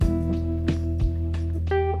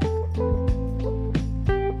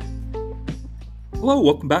Hello,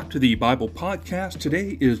 welcome back to the Bible Podcast.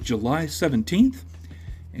 Today is July 17th,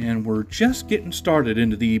 and we're just getting started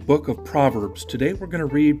into the book of Proverbs. Today we're going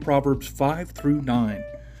to read Proverbs 5 through 9.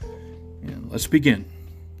 And let's begin.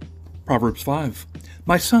 Proverbs 5.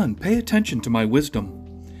 My son, pay attention to my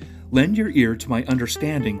wisdom. Lend your ear to my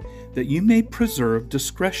understanding, that you may preserve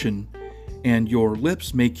discretion, and your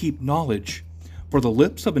lips may keep knowledge. For the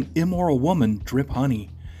lips of an immoral woman drip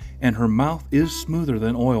honey, and her mouth is smoother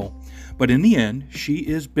than oil. But in the end, she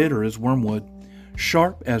is bitter as wormwood,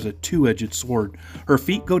 sharp as a two-edged sword. Her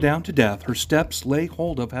feet go down to death, her steps lay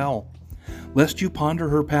hold of hell. Lest you ponder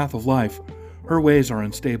her path of life, her ways are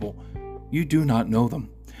unstable. You do not know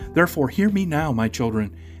them. Therefore hear me now, my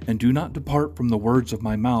children, and do not depart from the words of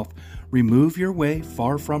my mouth. Remove your way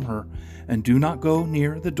far from her, and do not go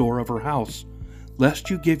near the door of her house,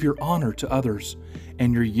 lest you give your honor to others,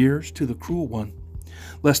 and your years to the cruel one.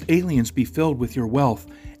 Lest aliens be filled with your wealth,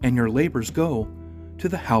 and your labors go to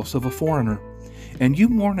the house of a foreigner. And you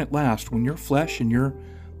mourn at last when your flesh and your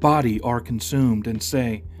body are consumed, and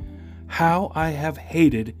say, how I have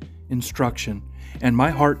hated instruction, and my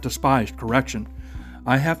heart despised correction.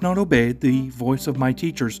 I have not obeyed the voice of my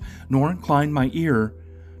teachers, nor inclined my ear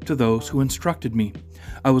to those who instructed me.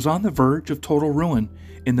 I was on the verge of total ruin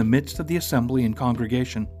in the midst of the assembly and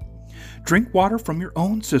congregation. Drink water from your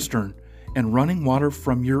own cistern, and running water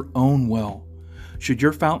from your own well. Should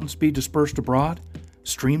your fountains be dispersed abroad,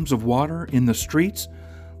 streams of water in the streets,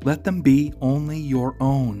 let them be only your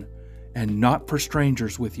own, and not for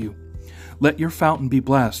strangers with you. Let your fountain be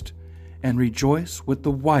blessed, and rejoice with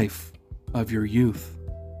the wife of your youth.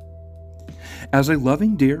 As a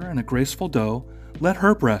loving deer and a graceful doe, let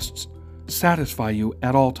her breasts satisfy you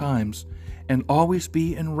at all times, and always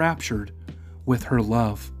be enraptured with her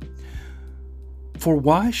love. For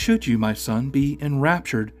why should you, my son, be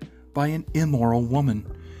enraptured by an immoral woman,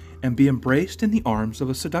 and be embraced in the arms of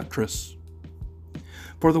a seductress?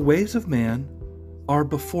 For the ways of man are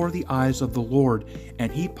before the eyes of the Lord,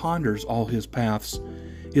 and he ponders all his paths.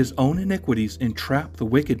 His own iniquities entrap the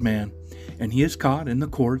wicked man, and he is caught in the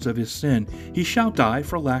cords of his sin. He shall die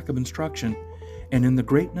for lack of instruction, and in the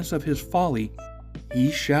greatness of his folly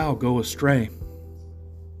he shall go astray.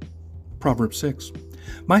 Proverbs 6.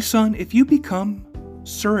 My son, if you become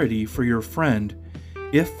surety for your friend,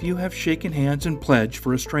 if you have shaken hands in pledge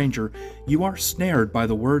for a stranger, you are snared by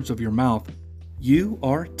the words of your mouth. You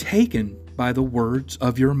are taken by the words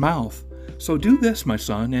of your mouth. So do this, my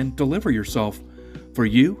son, and deliver yourself, for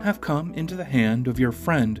you have come into the hand of your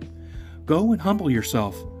friend. Go and humble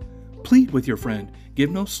yourself. Plead with your friend. Give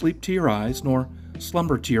no sleep to your eyes, nor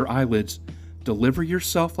slumber to your eyelids. Deliver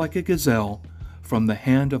yourself like a gazelle from the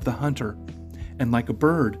hand of the hunter, and like a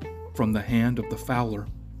bird from the hand of the fowler.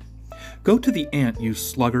 Go to the ant, you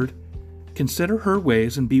sluggard. Consider her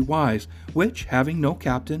ways and be wise, which, having no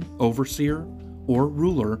captain, overseer, or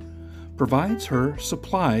ruler, provides her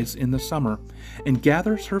supplies in the summer, and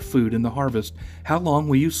gathers her food in the harvest. How long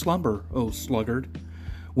will you slumber, O sluggard?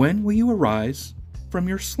 When will you arise from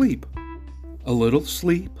your sleep? A little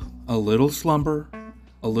sleep, a little slumber,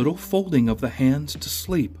 a little folding of the hands to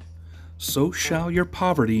sleep. So shall your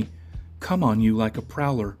poverty come on you like a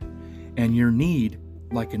prowler, and your need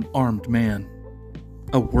like an armed man.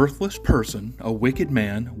 A worthless person, a wicked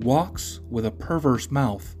man, walks with a perverse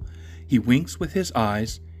mouth. He winks with his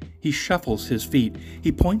eyes, he shuffles his feet,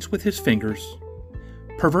 he points with his fingers.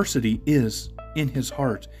 Perversity is in his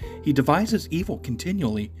heart. He devises evil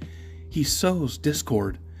continually. He sows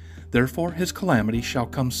discord. Therefore his calamity shall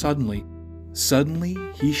come suddenly. Suddenly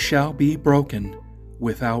he shall be broken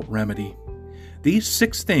without remedy. These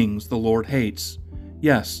 6 things the Lord hates.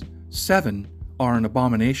 Yes, 7 are an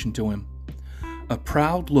abomination to him: a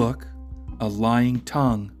proud look, a lying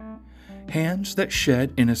tongue, hands that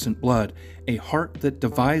shed innocent blood, a heart that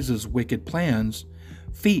devises wicked plans,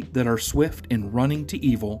 feet that are swift in running to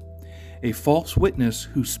evil, a false witness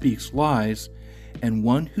who speaks lies, and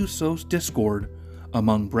one who sows discord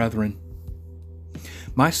among brethren.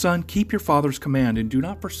 My son, keep your father's command, and do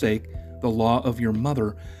not forsake the law of your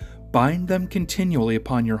mother. Bind them continually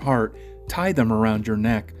upon your heart, tie them around your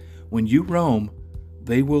neck. When you roam,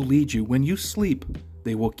 they will lead you. When you sleep,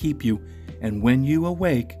 they will keep you. And when you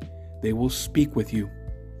awake, they will speak with you.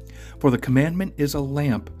 For the commandment is a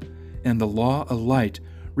lamp, and the law a light.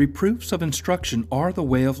 Reproofs of instruction are the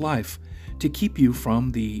way of life, to keep you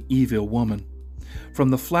from the evil woman. From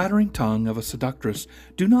the flattering tongue of a seductress,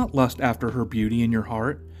 do not lust after her beauty in your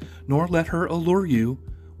heart, nor let her allure you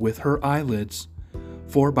with her eyelids.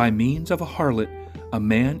 For by means of a harlot, a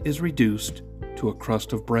man is reduced to a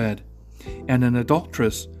crust of bread, and an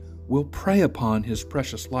adulteress will prey upon his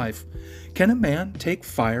precious life. Can a man take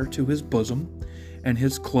fire to his bosom and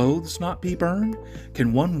his clothes not be burned?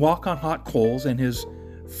 Can one walk on hot coals, and his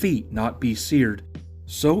feet not be seared?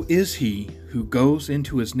 So is he who goes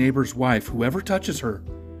into his neighbor's wife. Whoever touches her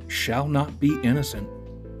shall not be innocent.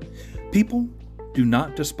 People do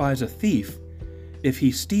not despise a thief if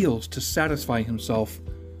he steals to satisfy himself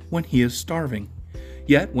when he is starving.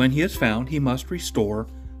 Yet when he is found, he must restore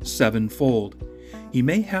sevenfold. He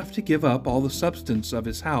may have to give up all the substance of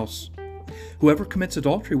his house. Whoever commits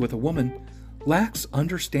adultery with a woman lacks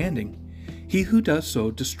understanding. He who does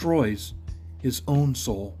so destroys his own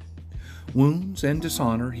soul. Wounds and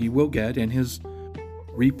dishonor he will get, and his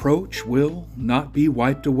reproach will not be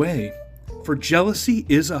wiped away. For jealousy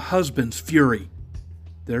is a husband's fury.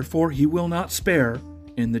 Therefore he will not spare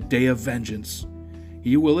in the day of vengeance.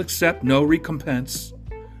 He will accept no recompense,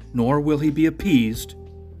 nor will he be appeased,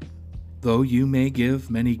 though you may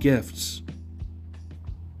give many gifts.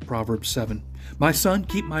 Proverbs 7. My son,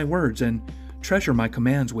 keep my words and treasure my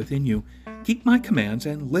commands within you. Keep my commands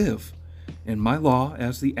and live, and my law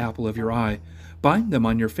as the apple of your eye. Bind them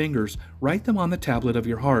on your fingers, write them on the tablet of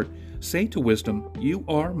your heart. Say to wisdom, you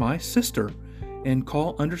are my sister, and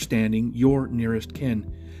call understanding your nearest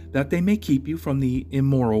kin, that they may keep you from the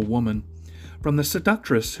immoral woman, from the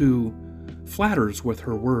seductress who flatters with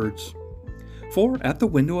her words. For at the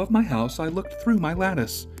window of my house I looked through my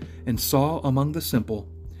lattice, and saw among the simple.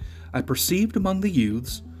 I perceived among the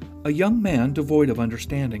youths a young man devoid of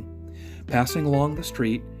understanding, passing along the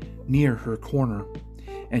street near her corner.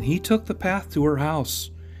 And he took the path to her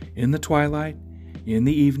house, in the twilight, in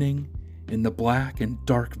the evening, in the black and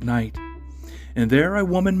dark night. And there a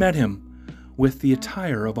woman met him, with the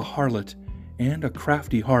attire of a harlot, and a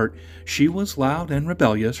crafty heart. She was loud and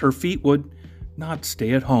rebellious. Her feet would not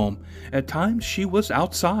stay at home. At times she was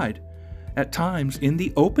outside, at times in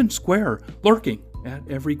the open square, lurking at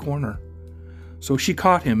every corner. So she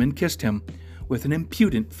caught him and kissed him. With an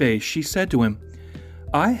impudent face she said to him,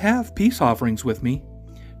 I have peace offerings with me.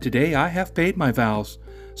 Today I have paid my vows,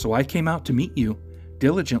 so I came out to meet you,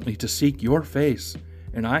 diligently to seek your face,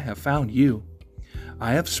 and I have found you.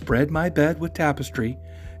 I have spread my bed with tapestry,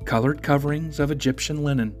 colored coverings of Egyptian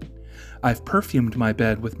linen. I've perfumed my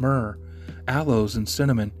bed with myrrh, aloes, and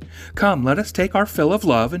cinnamon. Come, let us take our fill of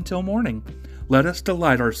love until morning. Let us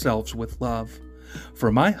delight ourselves with love.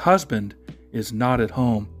 For my husband is not at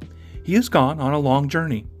home. He is gone on a long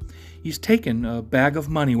journey. He's taken a bag of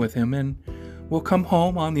money with him and will come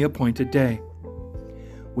home on the appointed day.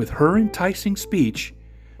 With her enticing speech,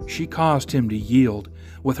 she caused him to yield.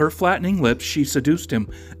 With her flattening lips, she seduced him.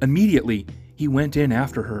 Immediately, he went in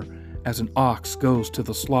after her, as an ox goes to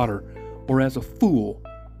the slaughter, or as a fool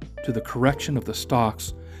to the correction of the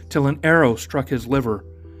stocks, till an arrow struck his liver,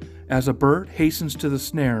 as a bird hastens to the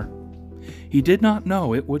snare. He did not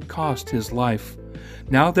know it would cost his life.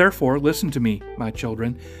 Now therefore listen to me, my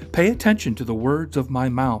children. Pay attention to the words of my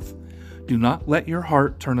mouth. Do not let your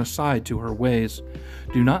heart turn aside to her ways.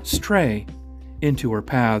 Do not stray into her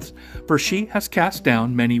paths, for she has cast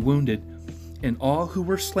down many wounded, and all who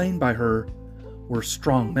were slain by her were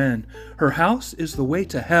strong men. Her house is the way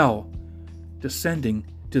to hell, descending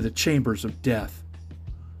to the chambers of death.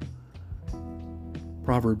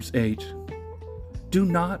 Proverbs 8. Do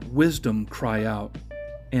not wisdom cry out,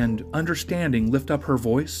 and understanding lift up her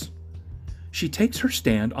voice? She takes her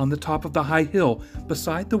stand on the top of the high hill,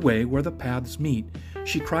 beside the way where the paths meet.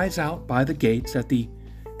 She cries out by the gates at the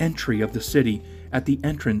entry of the city, at the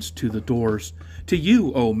entrance to the doors. To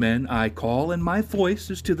you, O men, I call, and my voice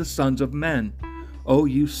is to the sons of men. O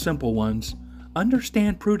you simple ones,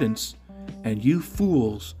 understand prudence, and you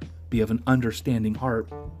fools, be of an understanding heart.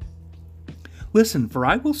 Listen, for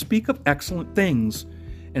I will speak of excellent things,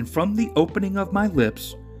 and from the opening of my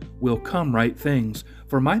lips will come right things.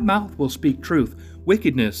 For my mouth will speak truth.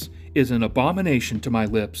 Wickedness is an abomination to my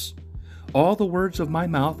lips. All the words of my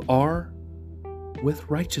mouth are with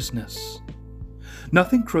righteousness.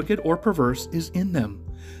 Nothing crooked or perverse is in them.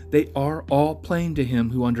 They are all plain to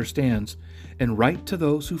him who understands, and right to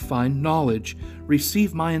those who find knowledge.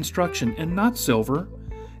 Receive my instruction, and not silver,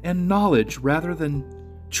 and knowledge rather than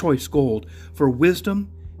choice gold. For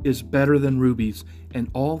wisdom is better than rubies, and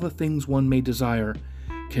all the things one may desire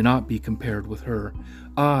cannot be compared with her.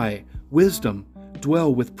 I, wisdom,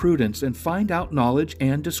 dwell with prudence, and find out knowledge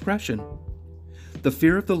and discretion. The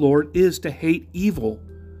fear of the Lord is to hate evil,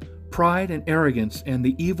 pride and arrogance, and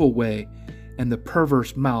the evil way, and the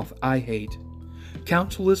perverse mouth I hate.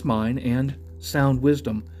 Counsel is mine, and sound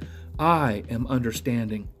wisdom. I am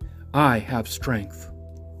understanding. I have strength.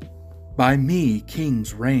 By me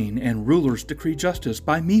kings reign, and rulers decree justice.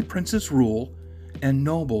 By me princes rule, and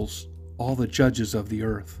nobles all the judges of the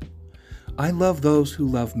earth. I love those who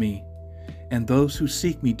love me, and those who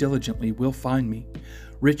seek me diligently will find me.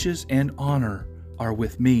 Riches and honor are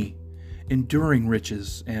with me, enduring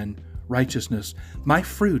riches and righteousness. My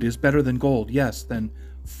fruit is better than gold, yes, than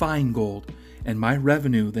fine gold, and my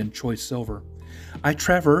revenue than choice silver. I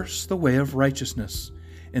traverse the way of righteousness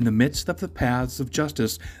in the midst of the paths of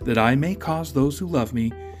justice, that I may cause those who love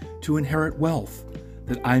me to inherit wealth,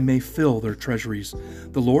 that I may fill their treasuries.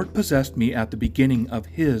 The Lord possessed me at the beginning of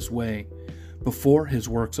his way, before his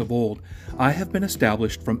works of old. I have been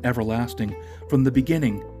established from everlasting, from the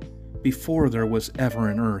beginning, before there was ever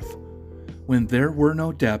an earth. When there were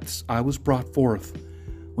no depths, I was brought forth.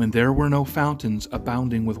 When there were no fountains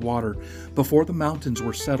abounding with water, before the mountains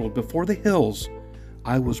were settled, before the hills,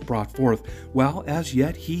 I was brought forth. While as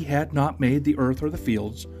yet he had not made the earth or the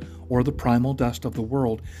fields, or the primal dust of the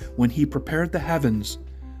world, when he prepared the heavens,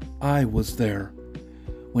 I was there.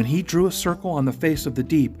 When he drew a circle on the face of the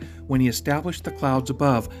deep, when he established the clouds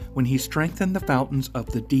above, when he strengthened the fountains of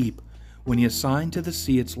the deep, when he assigned to the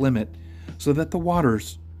sea its limit, so that the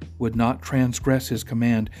waters would not transgress his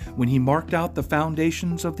command, when he marked out the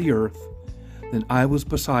foundations of the earth, then I was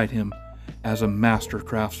beside him as a master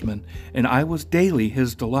craftsman, and I was daily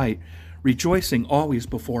his delight, rejoicing always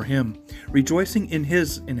before him, rejoicing in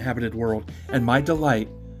his inhabited world, and my delight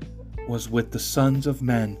was with the sons of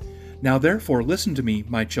men. Now therefore listen to me,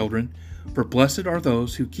 my children, for blessed are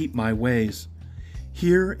those who keep my ways.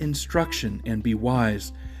 Hear instruction and be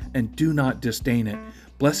wise, and do not disdain it.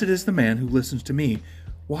 Blessed is the man who listens to me,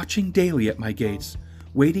 watching daily at my gates,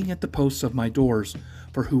 waiting at the posts of my doors.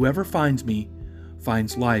 For whoever finds me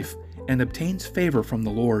finds life, and obtains favor from the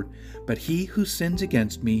Lord. But he who sins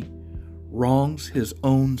against me wrongs his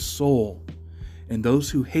own soul, and those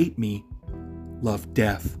who hate me love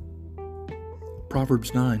death.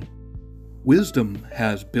 Proverbs 9. Wisdom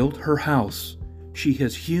has built her house. She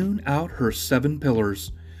has hewn out her 7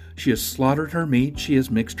 pillars. She has slaughtered her meat. She has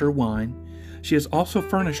mixed her wine. She has also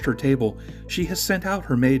furnished her table. She has sent out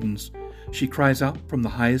her maidens. She cries out from the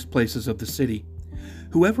highest places of the city.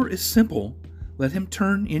 Whoever is simple, let him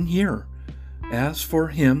turn in here. As for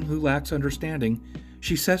him who lacks understanding,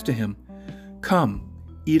 she says to him, Come,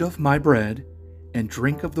 eat of my bread, and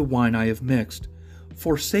drink of the wine I have mixed.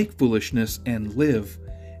 Forsake foolishness and live,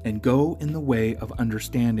 and go in the way of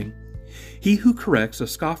understanding. He who corrects a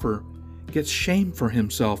scoffer gets shame for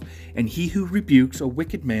himself, and he who rebukes a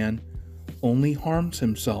wicked man only harms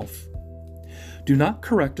himself. Do not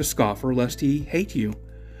correct a scoffer, lest he hate you.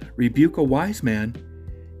 Rebuke a wise man,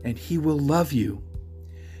 and he will love you.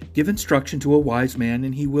 Give instruction to a wise man,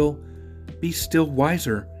 and he will be still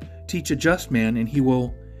wiser. Teach a just man, and he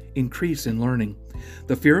will increase in learning.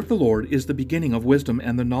 The fear of the Lord is the beginning of wisdom,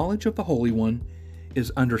 and the knowledge of the Holy One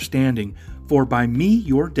is understanding. For by me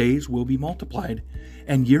your days will be multiplied,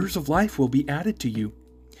 and years of life will be added to you.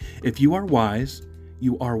 If you are wise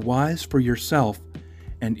for yourself,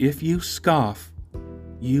 and if you scoff,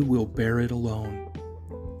 you will bear it alone.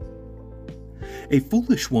 A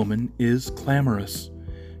foolish woman is clamorous.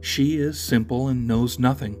 She is simple and knows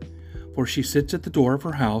nothing, for she sits at the door of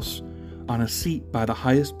her house on a seat by the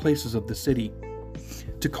highest places of the city,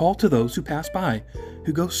 to call to those who pass by,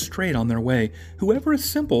 who go straight on their way. Whoever is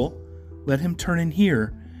simple, let him turn in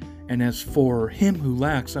here. And as for him who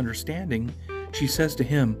lacks understanding, she says to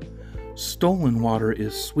him, Stolen water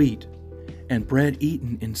is sweet, and bread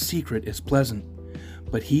eaten in secret is pleasant.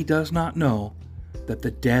 But he does not know that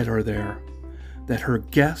the dead are there, that her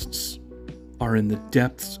guests are in the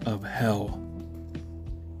depths of hell.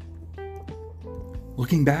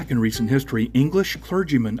 Looking back in recent history, English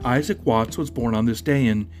clergyman Isaac Watts was born on this day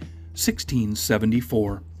in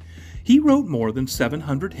 1674. He wrote more than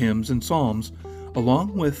 700 hymns and psalms,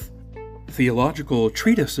 along with theological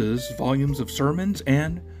treatises, volumes of sermons,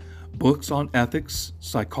 and books on ethics,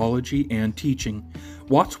 psychology, and teaching.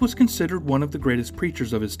 Watts was considered one of the greatest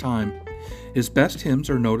preachers of his time. His best hymns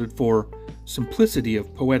are noted for simplicity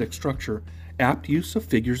of poetic structure, apt use of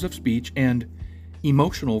figures of speech, and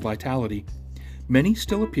emotional vitality. Many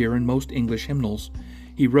still appear in most English hymnals.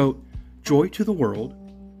 He wrote Joy to the World,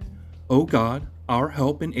 O God, our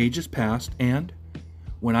help in ages past, and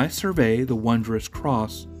When I Survey the Wondrous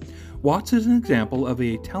Cross. Watts is an example of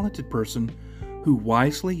a talented person who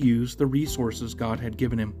wisely used the resources God had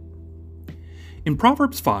given him. In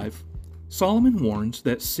Proverbs 5, Solomon warns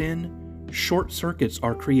that sin short-circuits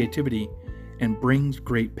our creativity and brings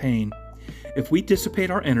great pain. If we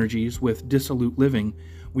dissipate our energies with dissolute living,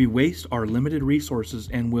 we waste our limited resources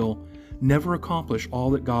and will never accomplish all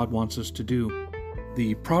that God wants us to do.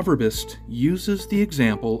 The proverbist uses the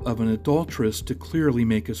example of an adulteress to clearly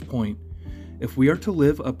make his point. If we are to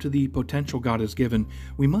live up to the potential God has given,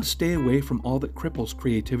 we must stay away from all that cripples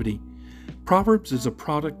creativity. Proverbs is a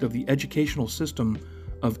product of the educational system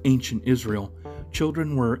of ancient Israel.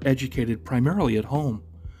 Children were educated primarily at home.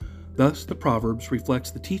 Thus, the Proverbs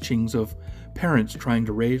reflects the teachings of parents trying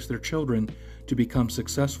to raise their children to become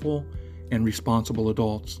successful and responsible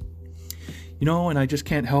adults. And I just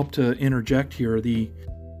can't help to interject here. The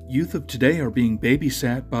youth of today are being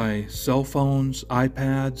babysat by cell phones,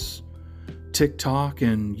 iPads, TikTok,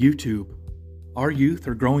 and YouTube. Our youth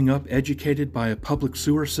are growing up educated by a public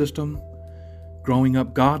sewer system, growing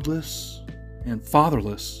up godless and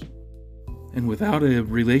fatherless, and without a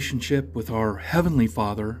relationship with our Heavenly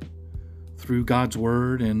Father through God's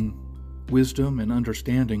Word and wisdom and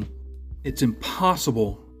understanding. It's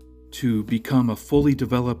impossible to become a fully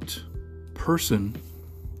developed person,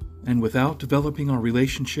 and without developing our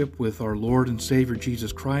relationship with our Lord and Savior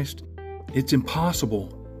Jesus Christ, it's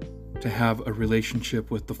impossible to have a relationship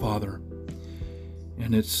with the Father.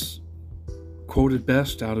 And it's quoted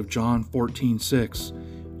best out of John 14:6.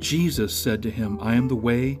 Jesus said to him, "I am the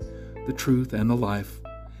way, the truth, and the life.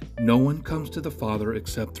 No one comes to the Father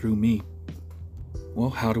except through me." Well,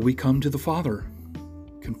 how do we come to the Father?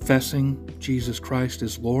 Confessing Jesus Christ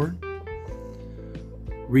as Lord,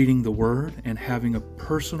 reading the Word, and having a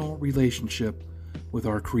personal relationship with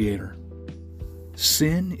our Creator.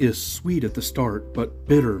 Sin is sweet at the start, but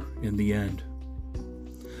bitter in the end.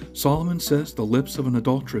 Solomon says the lips of an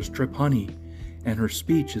adulteress drip honey, and her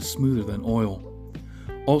speech is smoother than oil.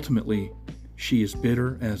 Ultimately, she is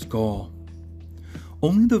bitter as gall.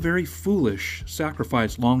 Only the very foolish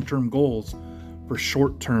sacrifice long-term goals for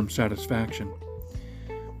short-term satisfaction.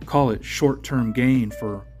 Call it short-term gain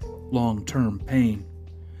for long-term pain.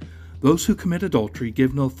 Those who commit adultery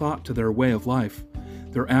give no thought to their way of life.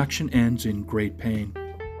 Their action ends in great pain.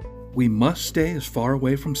 We must stay as far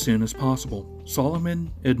away from sin as possible. Solomon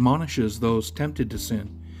admonishes those tempted to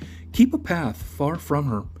sin. Keep a path far from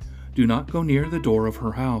her. Do not go near the door of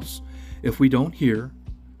her house. If we don't hear,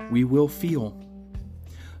 we will feel.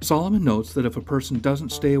 Solomon notes that if a person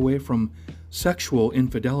doesn't stay away from sexual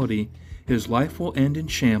infidelity, his life will end in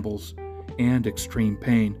shambles and extreme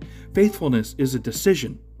pain. Faithfulness is a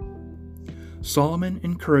decision. Solomon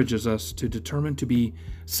encourages us to determine to be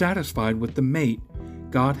satisfied with the mate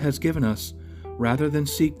God has given us rather than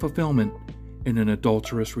seek fulfillment in an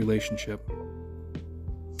adulterous relationship.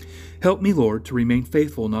 Help me, Lord, to remain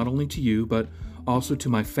faithful not only to you, but also to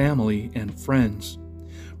my family and friends.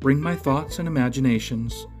 Bring my thoughts and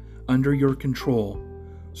imaginations under your control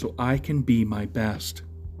so I can be my best.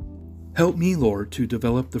 Help me, Lord, to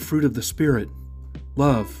develop the fruit of the Spirit: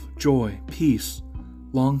 love, joy, peace,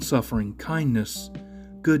 long-suffering, kindness,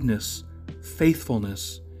 goodness,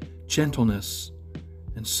 faithfulness, gentleness,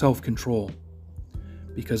 and self-control,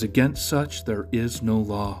 because against such there is no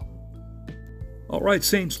law. All right,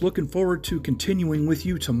 Saints, looking forward to continuing with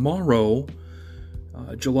you tomorrow,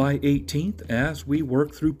 July 18th, as we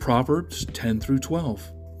work through Proverbs 10 through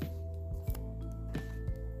 12.